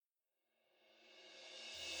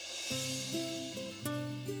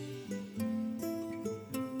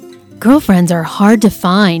Girlfriends are hard to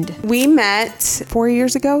find. We met 4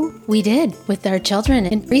 years ago. We did, with our children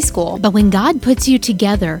in preschool. But when God puts you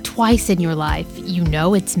together twice in your life, you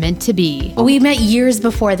know it's meant to be. We met years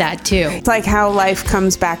before that, too. It's like how life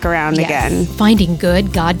comes back around again. Finding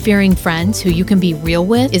good, God-fearing friends who you can be real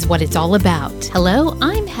with is what it's all about. Hello,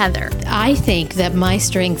 I'm Heather. I think that my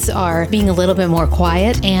strengths are being a little bit more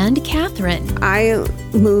quiet, and Catherine. I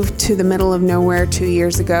moved to the middle of nowhere 2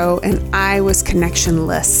 years ago, and I was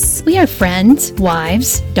connectionless. We are friends,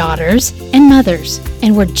 wives, daughters, and mothers,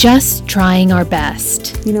 and we're just trying our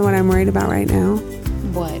best. You know what I'm worried about right now?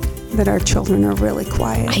 What? That our children are really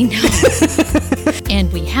quiet. I know.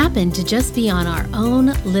 And we happen to just be on our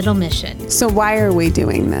own little mission. So why are we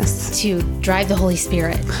doing this? To drive the Holy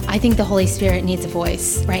Spirit. I think the Holy Spirit needs a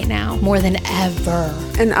voice right now, more than ever.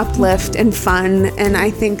 And uplift and fun, and I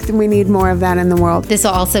think we need more of that in the world. This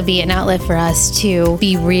will also be an outlet for us to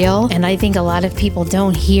be real, and I think a lot of people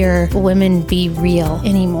don't hear women be real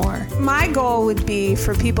anymore. My goal would be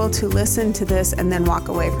for people to listen to this and then walk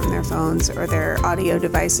away from their phones or their audio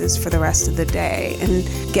devices for the rest of the day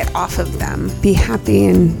and get off of them. Be happy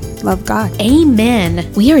and love God.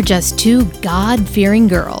 Amen. We are just two God-fearing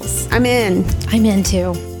girls. I'm in. I'm in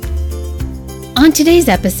too. On today's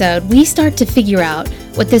episode, we start to figure out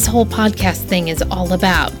what this whole podcast thing is all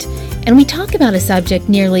about. And we talk about a subject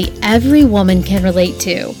nearly every woman can relate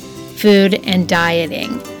to, food and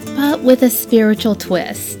dieting, but with a spiritual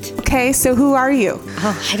twist. Okay, so who are you?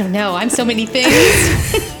 Oh, I don't know. I'm so many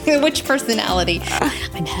things. Which personality?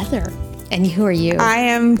 I'm Heather. And who are you? I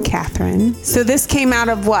am Catherine. So this came out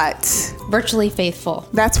of what? Virtually Faithful.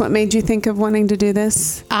 That's what made you think of wanting to do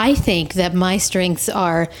this? I think that my strengths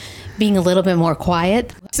are being a little bit more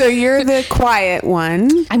quiet. So you're the quiet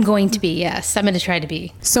one. I'm going to be, yes. I'm going to try to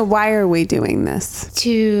be. So why are we doing this?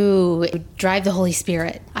 To drive the Holy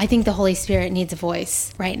Spirit. I think the Holy Spirit needs a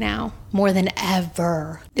voice right now, more than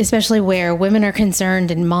ever, especially where women are concerned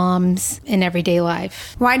and moms in everyday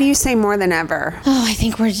life. Why do you say more than ever? Oh, I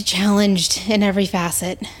think we're challenged in every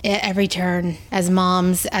facet, at every turn, as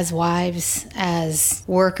moms, as wives, as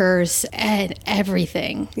workers, and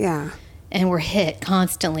everything. Yeah. And we're hit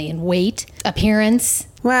constantly in weight, appearance.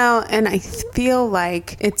 Well, and I feel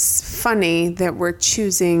like it's funny that we're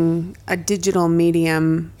choosing a digital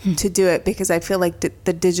medium to do it because I feel like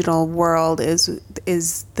the digital world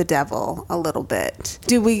is the devil a little bit.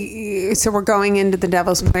 So we're going into the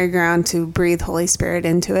devil's playground to breathe Holy Spirit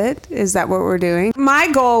into it? Is that what we're doing?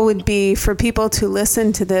 My goal would be for people to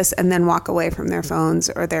listen to this and then walk away from their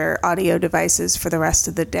phones or their audio devices for the rest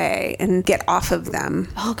of the day and get off of them.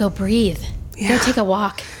 Oh, go breathe. Yeah. Go take a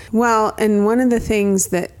walk. Well, and one of the things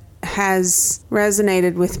that has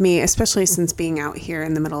resonated with me, especially since being out here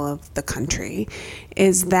in the middle of the country,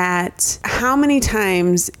 is that how many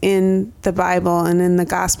times in the Bible and in the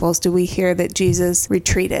Gospels do we hear that Jesus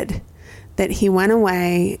retreated? That he went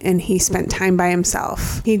away and he spent time by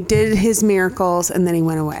himself. He did his miracles and then he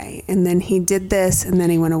went away. And then he did this and then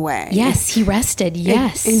he went away. Yes, he rested.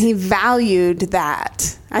 Yes. And he valued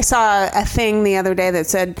that. I saw a thing the other day that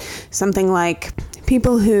said something like,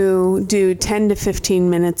 people who do 10 to 15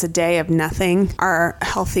 minutes a day of nothing are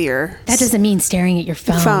healthier. That doesn't mean staring at your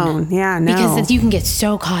phone. Yeah, no. Because you can get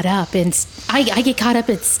so caught up in... I get caught up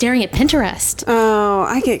at staring at Pinterest. Oh,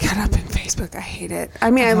 I get caught up in Facebook. I hate it.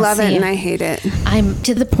 I mean, I love it and I hate it. I'm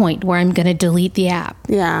to the point where I'm going to delete the app.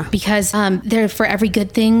 Yeah. Because for every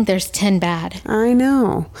good thing, there's 10 bad. I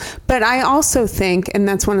know. But I also think, and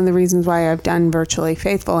that's one of the reasons why I've done Virtually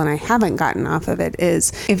Faithful and I haven't gotten off of it,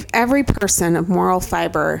 is if every person of moral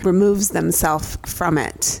fiber removes themselves from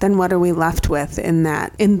it, then what are we left with in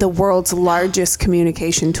the world's largest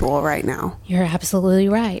communication tool right now? You're absolutely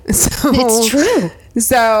right. So, it's true.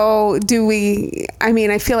 So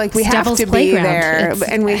I feel like we have to be there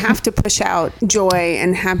and we have to push out joy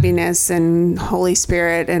and happiness and Holy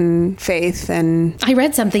Spirit and faith. And I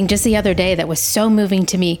read something just the other day that was so moving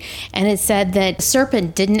to me. And it said that the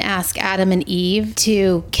serpent didn't ask Adam and Eve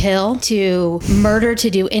to kill, to murder, to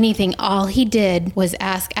do anything. All he did was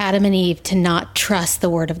ask Adam and Eve to not trust the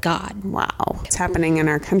word of God. Wow. It's happening in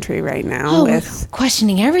our country right now with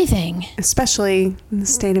questioning everything. Especially in the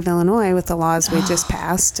state of Illinois with the laws we just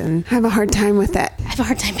passed, and I have a hard time with that. I have a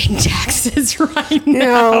hard time paying taxes right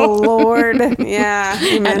now. Oh, Lord. Yeah,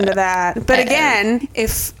 amen to that. But again,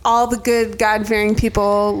 if all the good God-fearing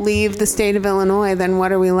people leave the state of Illinois, then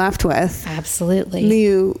what are we left with?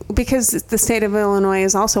 Absolutely. Because the state of Illinois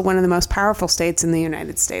is also one of the most powerful states in the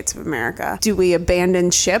United States of America. Do we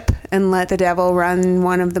abandon ship and let the devil run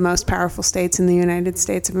one of the most powerful states in the United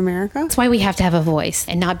States of America. That's why we have to have a voice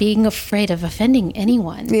and not being afraid of offending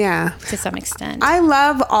anyone. Yeah. To some extent. I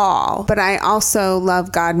love all, but I also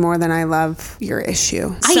love God more than I love your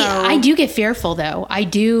issue. I do get fearful though. I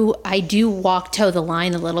do toe the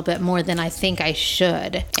line a little bit more than I think I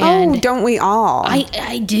should. And don't we all?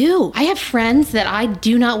 I do. I have friends that I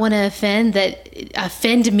do not want to offend that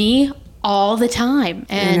offend me all the time,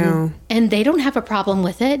 and they don't have a problem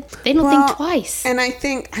with it. They don't think twice. And I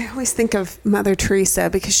always think of Mother Teresa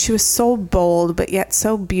because she was so bold but yet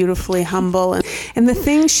so beautifully humble, and the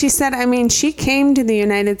things she said, I mean, she came to the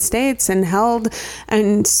United States and held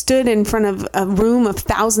and stood in front of a room of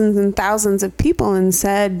thousands and thousands of people and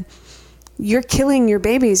said, you're killing your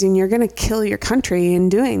babies and you're going to kill your country in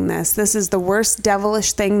doing this. This is the worst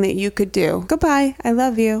devilish thing that you could do. Goodbye. I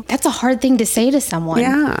love you. That's a hard thing to say to someone.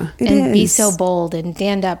 Yeah, it is. And be is. so bold and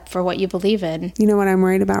stand up for what you believe in. You know what I'm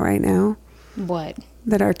worried about right now? What?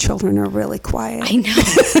 That our children are really quiet. I know.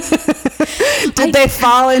 Did they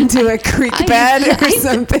fall into a creek bed or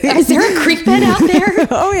something? Is there a creek bed out there?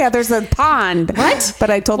 Oh, yeah, there's a pond. What? But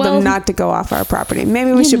I told them not to go off our property.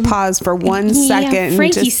 Maybe we should pause for 1 second.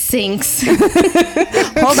 Frankie sinks.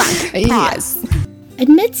 Hold on. Pause.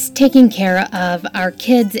 Amidst taking care of our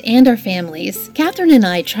kids and our families, Catherine and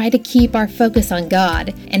I try to keep our focus on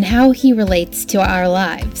God and how He relates to our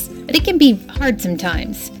lives. But it can be hard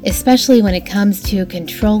sometimes, especially when it comes to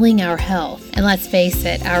controlling our health and, let's face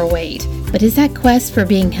it, our weight. But is that quest for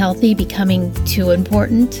being healthy becoming too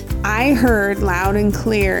important? I heard loud and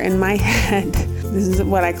clear in my head, this is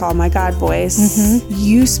what I call my God voice,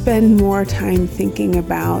 you spend more time thinking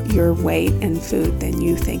about your weight and food than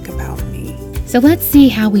you think about me. So let's see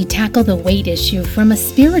how we tackle the weight issue from a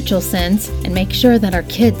spiritual sense and make sure that our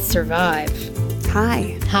kids survive.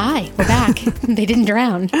 Hi, we're back. They didn't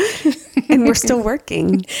drown. And we're still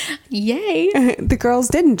working. Yay. The girls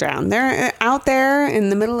didn't drown. They're out there in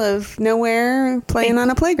the middle of nowhere playing on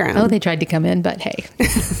a playground. Oh, they tried to come in, but hey.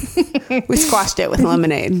 We squashed it with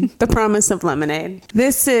lemonade. The promise of lemonade.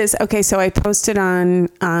 This is, okay, so I posted on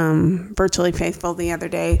Virtually Faithful the other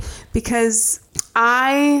day because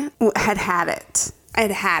I had it.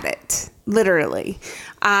 I'd had it, literally.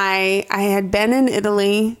 I had been in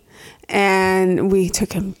Italy, and we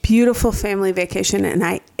took a beautiful family vacation, and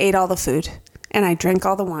I ate all the food and I drank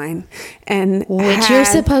all the wine, and which you're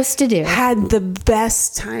supposed to do. Had the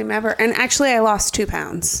best time ever. And actually I lost 2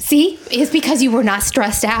 pounds. See, it's because you were not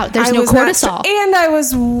stressed out. There's no cortisol. And I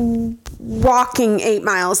was walking 8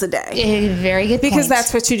 miles a day. Very good point. Because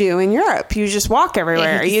that's what you do in Europe. You just walk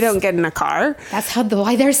everywhere. You don't get in a car. That's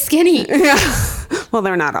why they're skinny. Yeah. Well,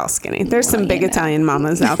 they're not all skinny. There's some big Italian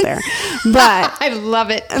mamas out there. But I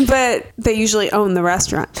love it. But they usually own the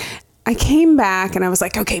restaurant. I came back and I was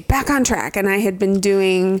like, okay, back on track. And I had been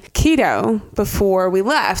doing keto before we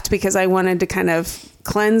left because I wanted to kind of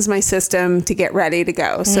cleanse my system to get ready to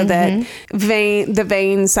go so that the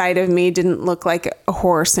vain side of me didn't look like a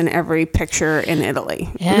horse in every picture in Italy.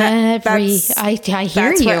 I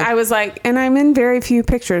hear you. I was like, and I'm in very few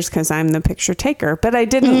pictures because I'm the picture taker, but I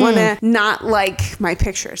didn't want to not like my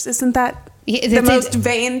pictures. Isn't that the most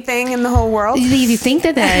vain thing in the whole world? You think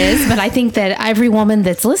that is, but I think that every woman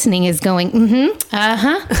that's listening is going,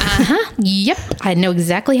 yep, I know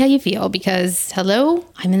exactly how you feel because, hello,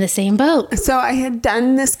 I'm in the same boat. So I had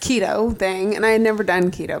done this keto thing, and I had never done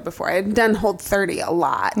keto before. I had done Whole30 a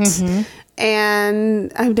lot.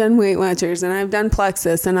 And I've done Weight Watchers, and I've done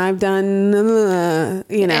Plexus, and I've done,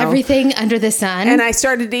 everything under the sun. And I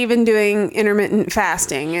started even doing intermittent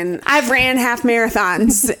fasting, and I've ran half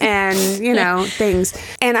marathons and, things.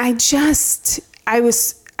 And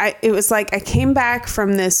it was like I came back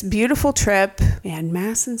from this beautiful trip. We had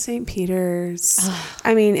Mass in St. Peter's.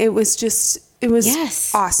 I mean, it was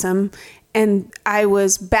awesome. And I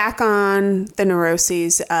was back on the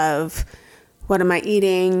neuroses of what am I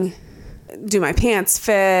eating? Do my pants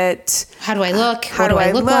fit? How do I look? What do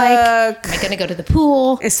I look like? Am I going to go to the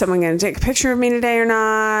pool? Is someone going to take a picture of me today or not?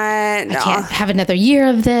 I can't have another year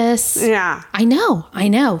of this. Yeah. I know.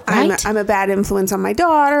 Right? I'm a bad influence on my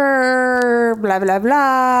daughter, blah, blah,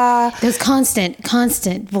 blah. Those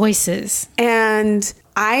constant voices. And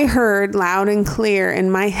I heard loud and clear in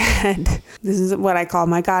my head, this is what I call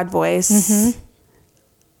my God voice.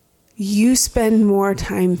 You spend more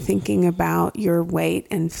time thinking about your weight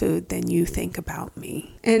and food than you think about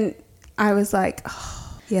me. And I was like,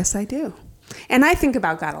 oh, yes, I do. And I think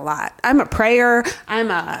about God a lot. I'm a prayer. I'm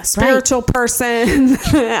a spiritual person.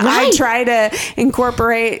 I try to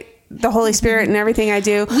incorporate the Holy Spirit in everything I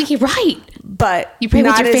do. Right. But you pray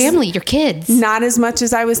with your family, your kids. Not as much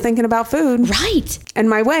as I was thinking about food. Right. And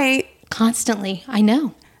my weight. Constantly. I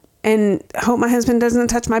know. and hope my husband doesn't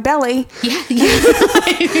touch my belly. Yeah.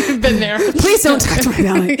 You've been there. Please don't touch my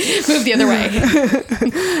belly. Move the other way.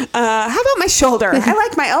 How about my shoulder? I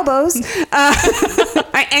like my elbows.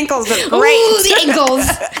 My ankles are great. Ooh, the ankles.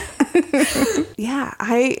 Yeah,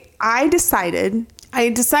 I decided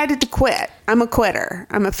to quit. I'm a quitter.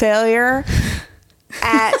 I'm a failure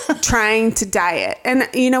at trying to diet. And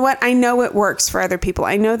you know what? I know it works for other people.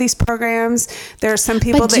 I know these programs. There are some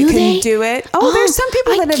people that can do it. Oh, there's some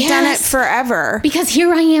people that have done it forever. Because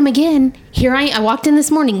here I am again. I walked in this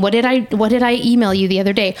morning. What did I email you the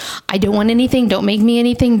other day? I don't want anything. Don't make me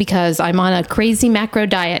anything because I'm on a crazy macro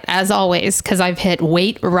diet as always because I've hit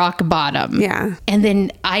weight rock bottom. Yeah. And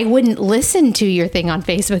then I wouldn't listen to your thing on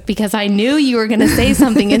Facebook because I knew you were going to say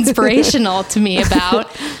something inspirational to me about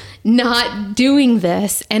not doing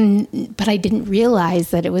this. But I didn't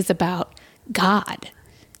realize that it was about God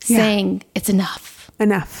saying it's enough.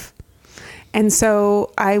 Enough. And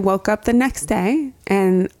so I woke up the next day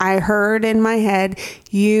and I heard in my head,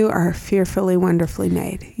 you are fearfully, wonderfully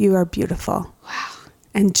made. You are beautiful. Wow.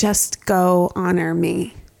 And just go honor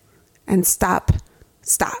me and stop.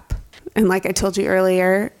 And like I told you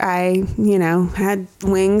earlier, I, had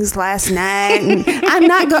wings last night and I'm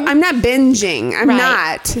not binging. I'm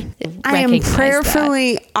not. I am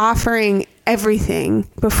prayerfully offering everything.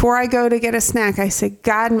 Before I go to get a snack, I say,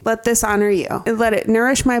 God, let this honor you. Let it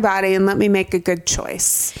nourish my body and let me make a good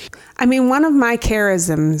choice. I mean, one of my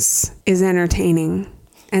charisms is entertaining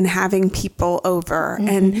and having people over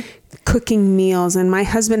and cooking meals. And my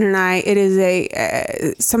husband and I, it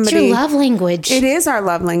is somebody. It's your love language. It is our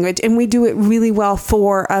love language. And we do it really well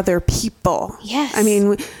for other people. Yes. I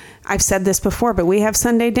mean, I've said this before, but we have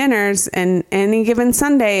Sunday dinners, and any given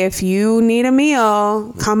Sunday, if you need a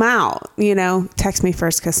meal, come out, text me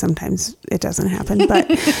first because sometimes it doesn't happen, but,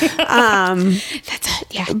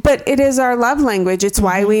 but it is our love language. It's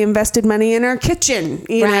why we invested money in our kitchen,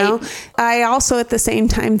 you know. I also at the same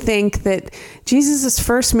time think that Jesus'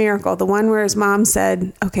 first miracle, the one where his mom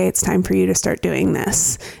said, okay, it's time for you to start doing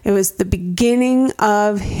this. It was the beginning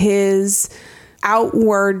of his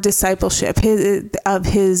outward discipleship of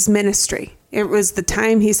his ministry. It was the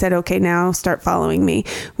time he said, okay, now start following me,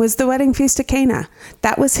 was the wedding feast at Cana.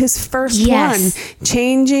 That was his first one,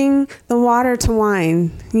 changing the water to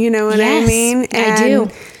wine. You know what I mean? And I do.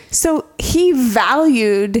 So he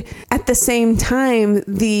valued at the same time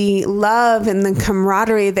the love and the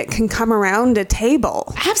camaraderie that can come around a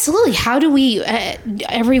table. Absolutely. How do we,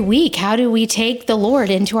 every week, how do we take the Lord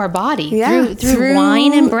into our body? Through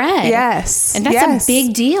wine and bread. Yes. And that's a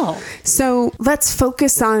big deal. So let's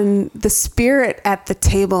focus on the spirit at the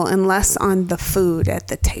table and less on the food at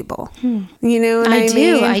the table. You know what I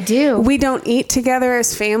mean? I do. We don't eat together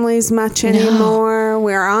as families much anymore.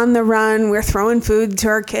 We're on the run. We're throwing food to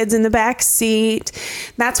our kids in the back seat.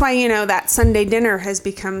 That's why, that Sunday dinner has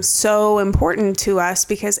become so important to us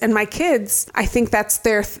and my kids, I think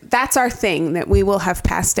that's our thing that we will have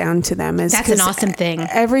passed down to them. That's an awesome thing.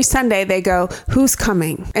 Every Sunday they go, who's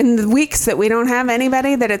coming? And the weeks that we don't have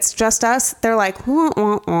anybody, that it's just us, they're like, wah,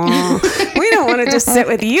 wah, wah. We don't want to just sit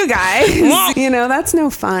with you guys. That's no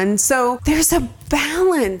fun. So there's a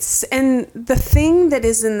balance. And the thing that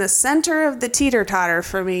is in the center of the teeter-totter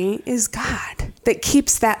for me is God, that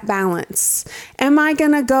keeps that balance. Am I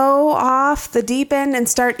going to go off the deep end and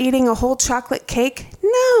start eating a whole chocolate cake?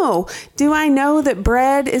 No. Do I know that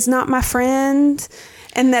bread is not my friend?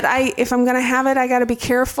 And that if I'm going to have it, I got to be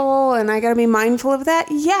careful and I got to be mindful of that?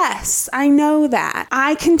 Yes, I know that.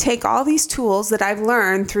 I can take all these tools that I've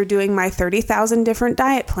learned through doing my 30,000 different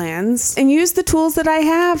diet plans and use the tools that I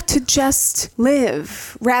have to just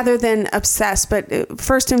live rather than obsess. But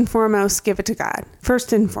first and foremost, give it to God.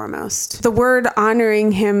 First and foremost. The word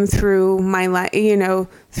honoring him through my life,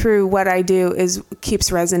 through what I do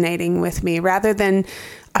keeps resonating with me rather than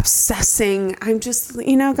obsessing. I'm just,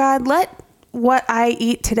 God, let what I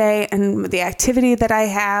eat today and the activity that I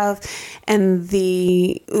have and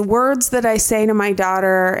the words that I say to my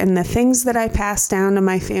daughter and the things that I pass down to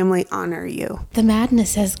my family honor you. The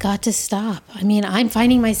madness has got to stop. I mean, I'm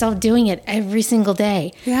finding myself doing it every single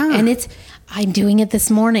day. Yeah. And I'm doing it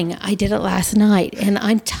this morning. I did it last night and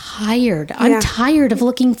I'm tired. I'm tired of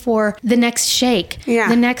looking for the next shake. Yeah.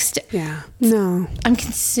 The next. Yeah. No. I'm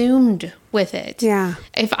consumed with it. Yeah.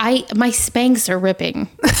 My Spanx are ripping.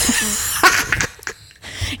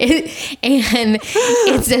 And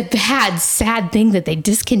it's a bad, sad thing that they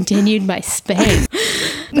discontinued my Spanx.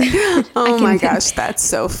 Oh my gosh, that's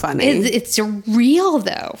so funny. It's real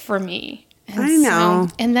though for me. I know.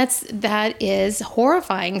 And that is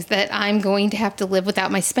horrifying that I'm going to have to live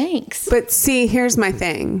without my Spanx. But see, here's my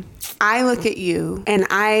thing. I look at you, and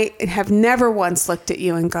I have never once looked at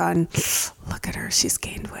you and gone, look at her, she's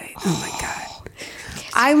gained weight. Oh my God.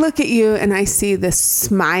 I look at you and I see this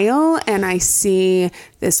smile, and I see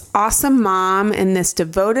this awesome mom and this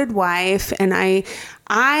devoted wife. And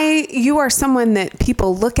you are someone that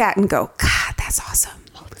people look at and go, God, that's awesome.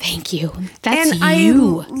 Thank you. That's and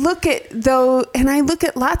you. I look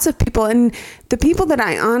at lots of people, and the people that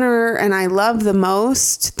I honor and I love the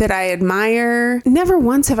most, that I admire, never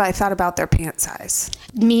once have I thought about their pant size.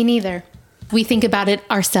 Me neither. We think about it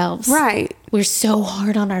ourselves. Right. We're so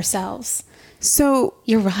hard on ourselves. So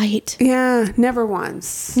you're right. Yeah, never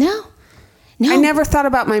once. No. I never thought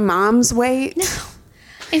about my mom's weight. No.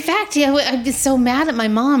 In fact, I'm just so mad at my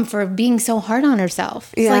mom for being so hard on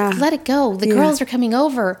herself. It's like, let it go. The girls are coming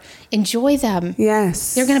over. Enjoy them.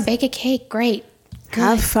 Yes. They're going to bake a cake. Great. Good.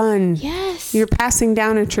 Have fun. Yes. You're passing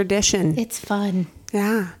down a tradition. It's fun.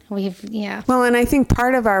 Yeah. Yeah. Well, and I think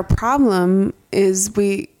part of our problem is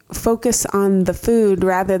we focus on the food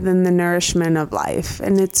rather than the nourishment of life.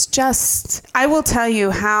 And it's just, I will tell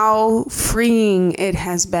you how freeing it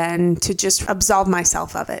has been to just absolve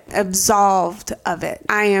myself of it, absolved of it.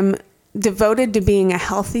 I am devoted to being a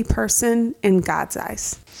healthy person in God's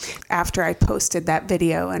eyes. After I posted that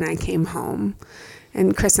video and I came home,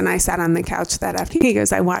 and Chris and I sat on the couch that afternoon, he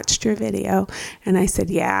goes, I watched your video. And I said,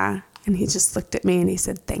 yeah. And he just looked at me and he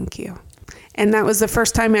said, thank you. And that was the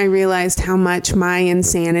first time I realized how much my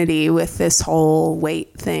insanity with this whole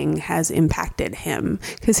weight thing has impacted him.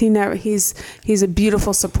 Because he's a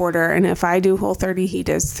beautiful supporter. And if I do Whole30, he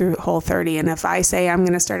does through Whole30. And if I say I'm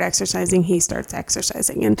going to start exercising, he starts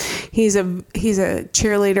exercising. And he's a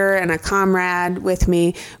cheerleader and a comrade with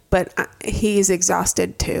me, but he's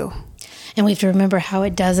exhausted too. And we have to remember how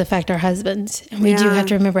it does affect our husbands. And we do have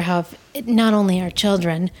to remember how not only our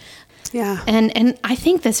children. Yeah. And I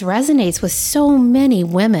think this resonates with so many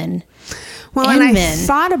women. Well, and I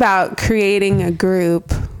thought about creating a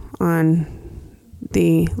group on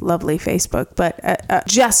the lovely Facebook, but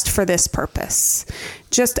just for this purpose,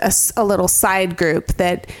 just a little side group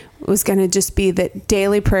that was going to just be that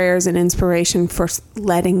daily prayers and inspiration for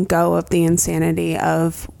letting go of the insanity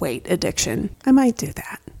of weight addiction. I might do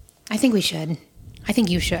that. I think we should. I think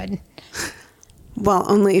you should. Well,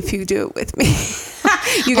 only if you do it with me.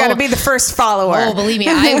 You got to be the first follower. Oh, believe me,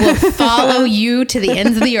 I will follow you to the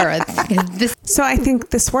ends of the earth. So I think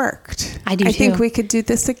this worked. I do too. I think we could do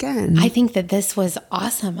this again. I think that this was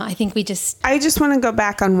awesome. I think I just want to go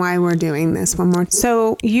back on why we're doing this one more.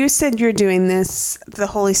 So you said you're doing this, the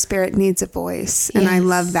Holy Spirit needs a voice. And I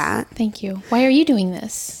love that. Thank you. Why are you doing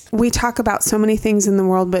this? We talk about so many things in the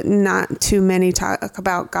world, but not too many talk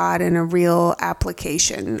about God in a real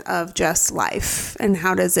application of just life. And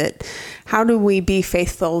how do we be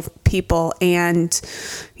faithful people and,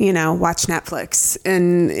 watch Netflix?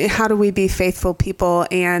 And how do we be faithful people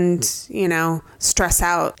and, stress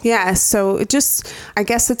out? Yeah. So I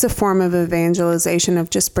guess it's a form of evangelization of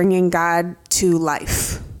just bringing God to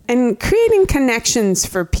life and creating connections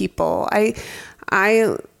for people. I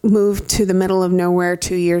moved to the middle of nowhere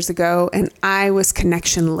 2 years ago, and I was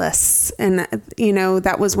connectionless. And,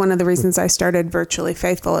 that was one of the reasons I started Virtually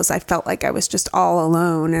Faithful, is I felt like I was just all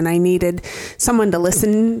alone, and I needed someone to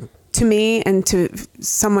listen to me and to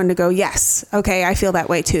someone to go, yes, okay, I feel that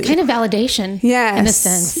way too. Kind of validation. Yes. In a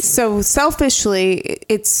sense. So selfishly,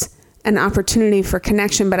 it's an opportunity for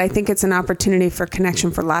connection, but I think it's an opportunity for connection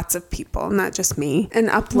for lots of people, not just me, and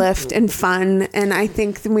uplift and fun. And I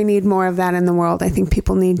think we need more of that in the world. I think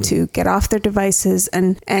people need to get off their devices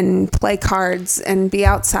and play cards and be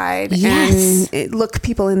outside and look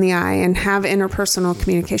people in the eye and have interpersonal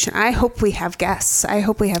communication. I hope we have guests. I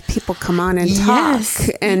hope we have people come on and talk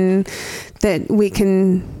and that we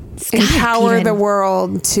can empower the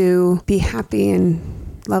world to be happy and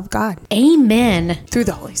love God. Amen. Through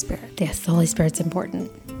the Holy Spirit. Yes, the Holy Spirit's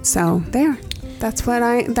important. So there. That's why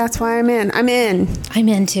I'm in. I'm in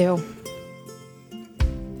too.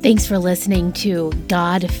 Thanks for listening to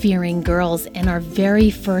God-Fearing Girls and our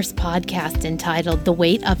very first podcast entitled The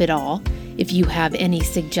Weight of It All. If you have any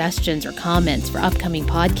suggestions or comments for upcoming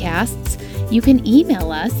podcasts, you can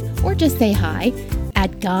email us or just say hi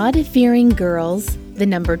at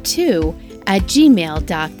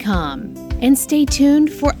godfearinggirls2@gmail.com. And stay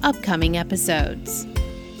tuned for upcoming episodes.